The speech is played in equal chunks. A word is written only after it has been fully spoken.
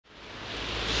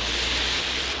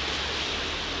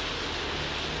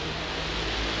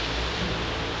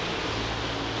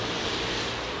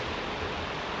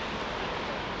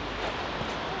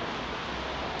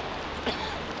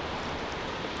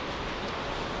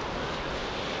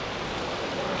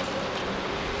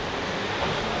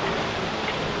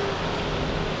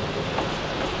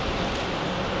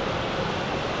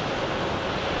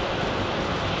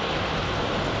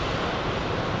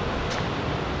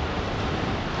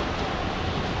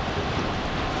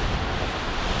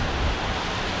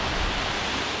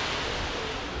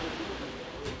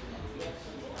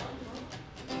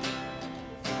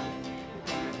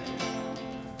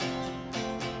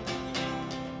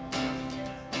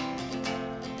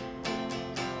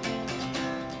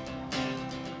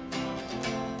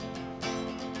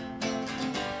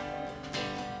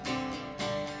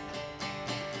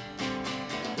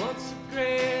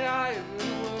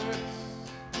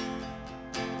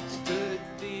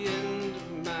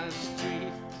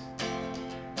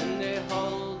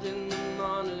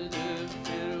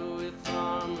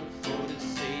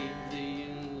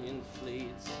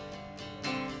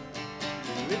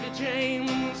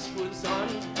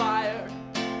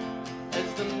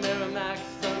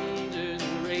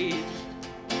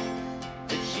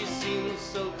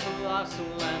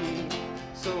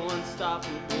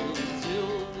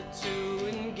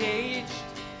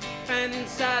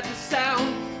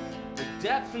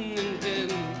deafening din,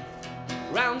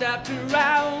 round after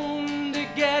round,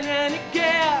 again and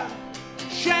again,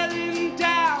 shelling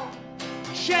down,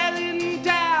 shelling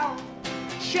down,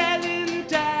 shelling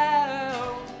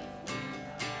down.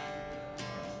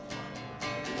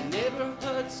 The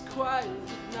neighborhood's quiet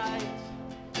at night,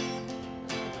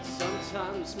 but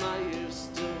sometimes my ears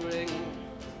still ring.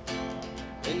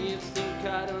 And you think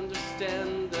I'd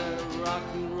understand that a rock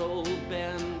and roll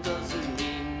band doesn't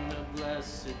mean a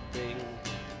blessed thing.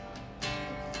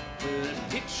 But I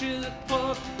picture the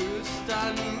poor crew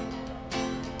stunned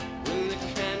when the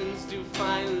cannons do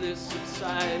finally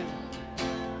subside.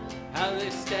 How they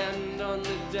stand on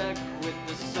the deck with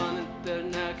the sun at their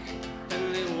neck,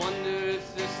 and they wonder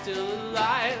if they're still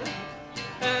alive.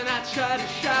 And I try to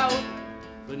shout,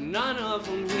 but none of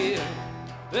them hear.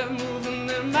 They're moving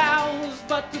their mouths,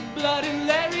 but the blood in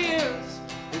their ears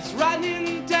is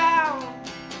running down,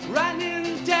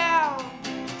 running down,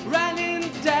 running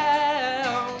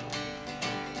down.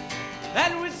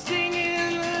 And we're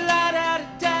singing la da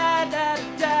da da da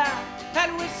da,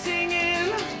 and we're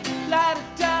singing la da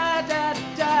da da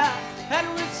da, and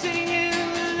we're singing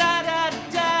la da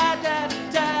da da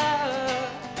da.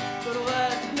 But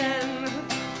what then?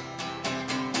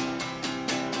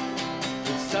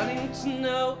 It's stunning to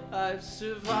know I've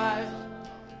survived,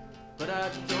 but I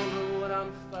don't know what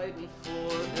I'm fighting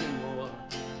for anymore.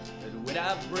 And would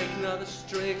I break another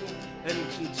string and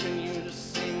continue to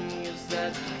sing? Is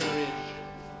that courage?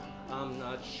 I'm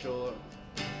not sure.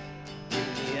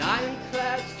 The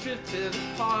ironclads drifted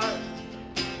apart,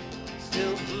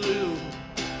 still blue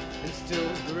and still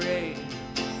gray.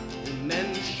 The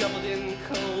men shoveled in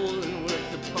coal and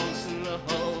worked the pumps in the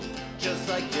hull, just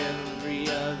like every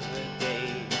other day.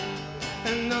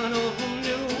 And none of them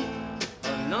knew,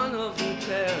 or none of them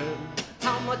cared,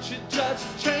 how much it just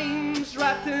changed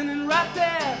right then and right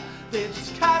there. They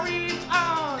just carried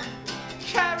on,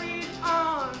 carried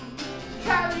on,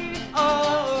 carried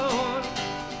on.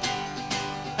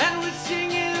 And we're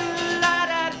singing la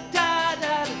da da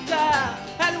da da da,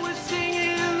 and we're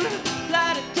singing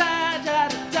la da da da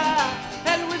da da,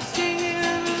 and we're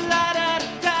singing la da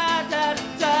da da da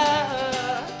da.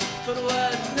 But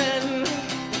what then?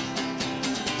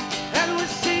 And we're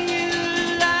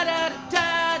singing la da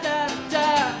da da da,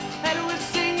 and we're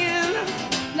singing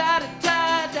la da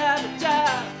da da da,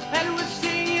 and we're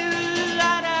singing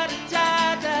la da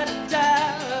da da da.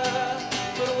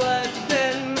 But what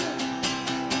then?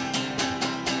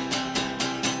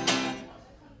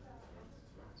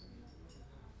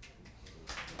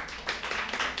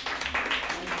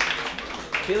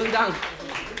 Vielen Dank.